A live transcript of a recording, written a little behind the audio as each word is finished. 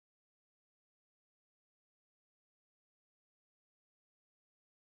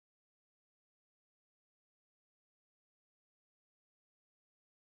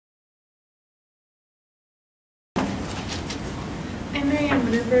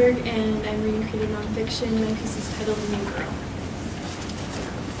Nuremberg, and I'm reading creative nonfiction. My piece is titled The New Girl.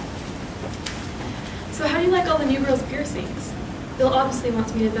 So how do you like all the new girl's piercings? Bill obviously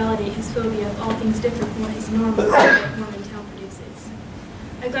wants me to validate his phobia of all things different from what his normal Mormon town produces.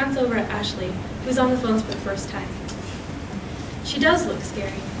 I glance over at Ashley, who's on the phones for the first time. She does look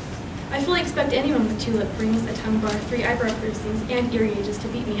scary. I fully expect anyone with 2 lip rings, a tongue bar, 3 eyebrow piercings, and ear gauges to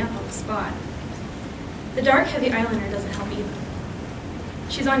beat me up on the spot. The dark, heavy eyeliner doesn't help either.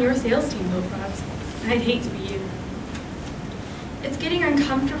 She's on your sales team, though, Prods. I'd hate to be you. It's getting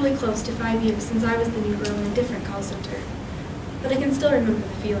uncomfortably close to 5 years since I was the new girl in a different call center, but I can still remember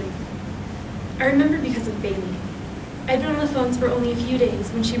the feeling. I remember because of Bailey. I'd been on the phones for only a few days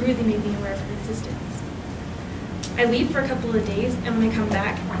when she rudely made me aware of her existence. I leave for a couple of days, and when I come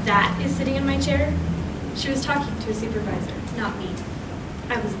back, that is sitting in my chair. She was talking to a supervisor, not me.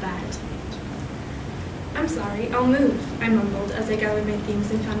 I was that. I'm sorry, I'll move, I mumbled as I gathered my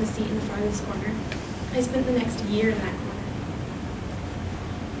things and found a seat in the farthest corner. I spent the next year in that corner.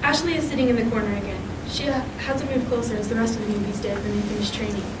 Ashley is sitting in the corner again. She hasn't moved closer as the rest of the newbies did when they finished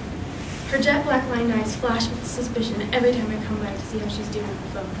training. Her jet black lined eyes flash with suspicion every time I come by to see how she's doing on the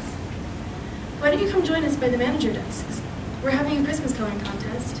phones. Why don't you come join us by the manager desks? We're having a Christmas coloring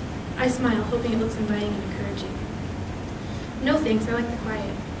contest. I smile, hoping it looks inviting and encouraging. No thanks, I like the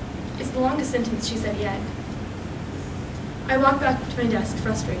quiet. It's the longest sentence she said yet. I walk back to my desk,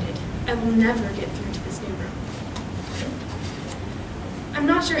 frustrated. I will never get through to this new girl. I'm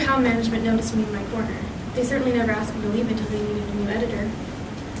not sure how management noticed me in my corner. They certainly never asked me to leave until they needed a new editor.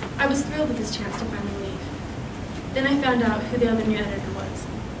 I was thrilled with this chance to finally leave. Then I found out who the other new editor was.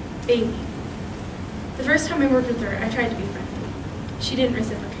 Bailey. The first time I worked with her, I tried to be friendly. She didn't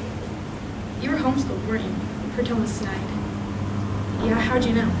reciprocate. You were homeschooled, weren't you? Her tone was snide. Yeah, how'd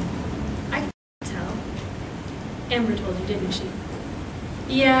you know? I could tell. Amber told you, didn't she?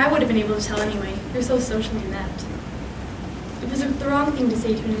 Yeah, I would have been able to tell anyway. You're so socially inept. It was the wrong thing to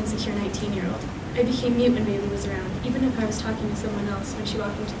say to an insecure 19-year-old. I became mute when Bailey was around, even if I was talking to someone else when she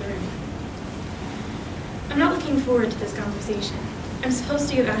walked into the room. I'm not looking forward to this conversation. I'm supposed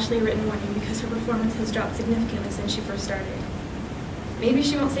to give Ashley a written warning because her performance has dropped significantly since she first started. Maybe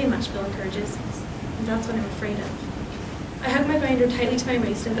she won't say much, Bill encourages. That's what I'm afraid of. I hug my binder tightly to my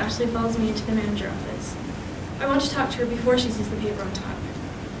waist as Ashley follows me into the manager office. I want to talk to her before she sees the paper on top.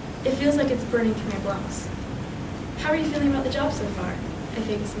 It feels like it's burning through my blouse. How are you feeling about the job so far? I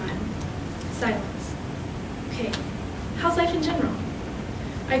fake a smile. Silence. Okay. How's life in general?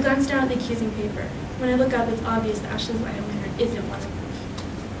 I glance down at the accusing paper. When I look up, it's obvious that Ashley's eyeliner isn't waterproof.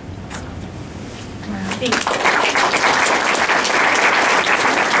 Wow. Thanks.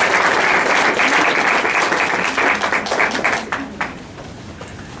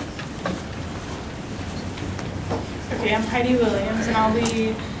 Okay, I'm Heidi Williams, and I'll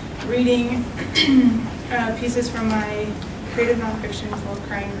be reading pieces from my creative nonfiction called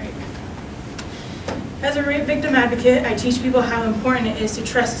Crying Rape. As a rape victim advocate, I teach people how important it is to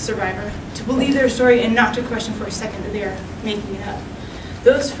trust the survivor, to believe their story and not to question for a second that they are making it up.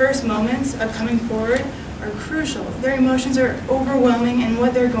 Those first moments of coming forward are crucial. Their emotions are overwhelming and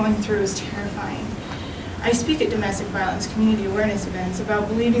what they're going through is terrifying. I speak at domestic violence community awareness events about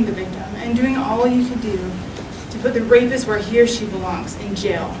believing the victim and doing all you can do to put the rapist where he or she belongs, in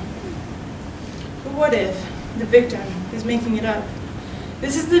jail. But what if the victim is making it up?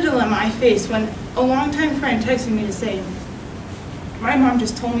 This is the dilemma I faced when a longtime friend texted me to say, my mom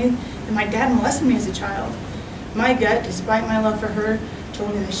just told me that my dad molested me as a child. My gut, despite my love for her,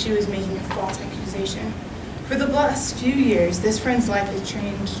 told me that she was making a false accusation. For the last few years, this friend's life has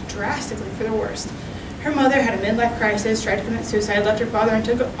changed drastically for the worst. Her mother had a midlife crisis, tried to commit suicide, left her father, and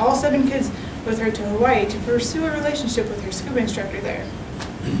took all 7 kids with her to Hawaii to pursue a relationship with her scuba instructor there.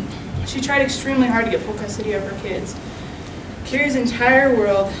 She tried extremely hard to get full custody of her kids. Kira's entire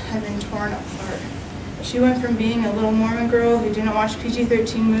world had been torn apart. She went from being a little Mormon girl who didn't watch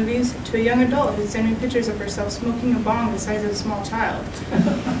PG-13 movies to a young adult who'd send me pictures of herself smoking a bong the size of a small child.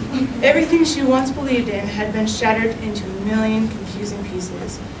 Everything she once believed in had been shattered into a million confusing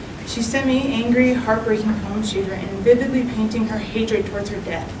pieces. She sent me angry, heartbreaking poems she'd written, vividly painting her hatred towards her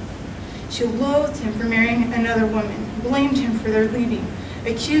death. She loathed him for marrying another woman, blamed him for their leaving,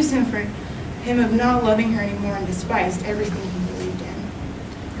 accused him of not loving her anymore, and despised everything he believed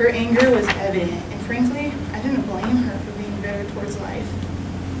in. Her anger was evident, and frankly, I didn't blame her for being bitter towards life.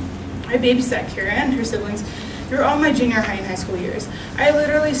 I babysat Kira and her siblings through all my junior high and high school years. I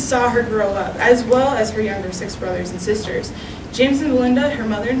literally saw her grow up, as well as her younger 6 brothers and sisters. James and Belinda, her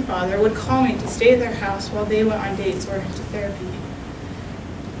mother and father, would call me to stay at their house while they went on dates or to therapy.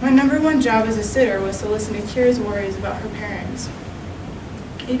 My #1 job as a sitter was to listen to Kira's worries about her parents.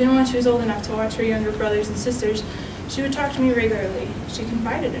 Even when she was old enough to watch her younger brothers and sisters, she would talk to me regularly. She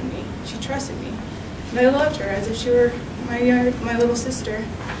confided in me. She trusted me. And I loved her as if she were my little sister.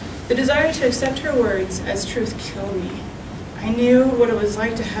 The desire to accept her words as truth killed me. I knew what it was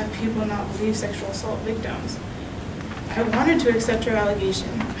like to have people not believe sexual assault victims. I wanted to accept her allegation.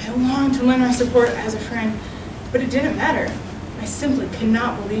 I longed to lend my support as a friend, but it didn't matter. I simply could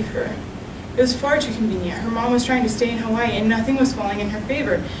not believe her. It was far too convenient. Her mom was trying to stay in Hawaii and nothing was falling in her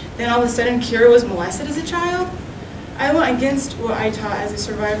favor. Then all of a sudden, Kira was molested as a child? I went against what I taught as a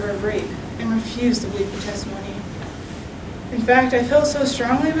survivor of rape and refused to believe the testimony. In fact, I felt so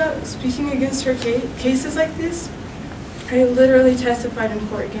strongly about speaking against her cases like this. I literally testified in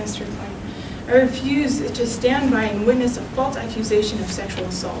court against her claim. I refused to stand by and witness a false accusation of sexual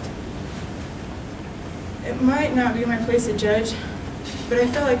assault. It might not be my place to judge, but I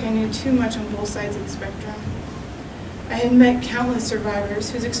felt like I knew too much on both sides of the spectrum. I had met countless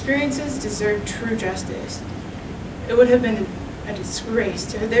survivors whose experiences deserved true justice. It would have been a disgrace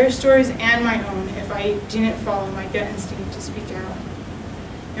to their stories and my own if I didn't follow my gut instinct to speak out.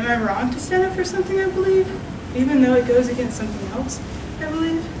 Am I wrong to stand up for something I believe, even though it goes against something else I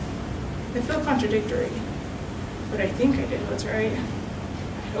believe? I feel contradictory, but I think I did what's right.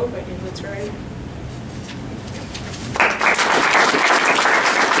 I hope I did what's right.